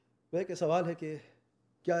वह एक सवाल है कि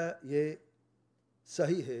क्या ये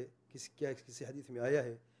सही है, किसी हदीस में आया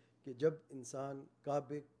है कि जब इंसान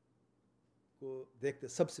काबे को देखते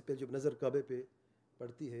सबसे पहले जब नज़र काबे पे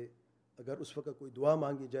पड़ती है, अगर उस वक्त कोई दुआ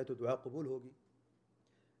मांगी जाए तो दुआ कबूल होगी?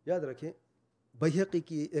 याद रखें, बैहक़ी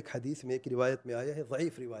की एक हदीस में, एक रिवायत में आया है,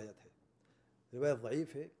 ज़ईफ़ रिवायत है, रिवायत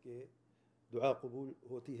ज़ईफ़ है कि दुआ कबूल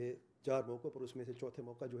होती है 4 मौक़ों पर, उसमें से चौथे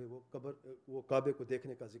मौका जो है वो काबे को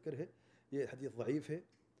देखने का ज़िक्र है। ये हदीस ज़ईफ़ है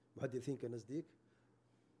मुहद्दिसीन के नज़दीक।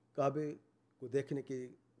 काबे को देखने के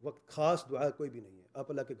वक्त ख़ास दुआ कोई भी नहीं है। आप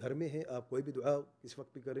अल्लाह के घर में हैं, आप कोई भी दुआ किस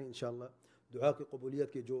वक्त भी करें, इंशाअल्लाह दुआ की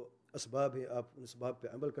कबूलियत के जो असबाब हैं, आप उन असबाब पे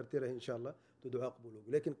अमल करते रहें, इंशाअल्लाह तो दुआ कबूल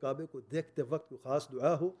होगी। लेकिन काबे को देखते वक्त कोई ख़ास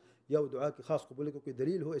दुआ हो या वो दुआ की ख़ास कबूलियत को कोई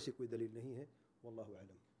दलील हो, ऐसी कोई दलील नहीं है। वल्लाहु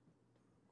अअलम।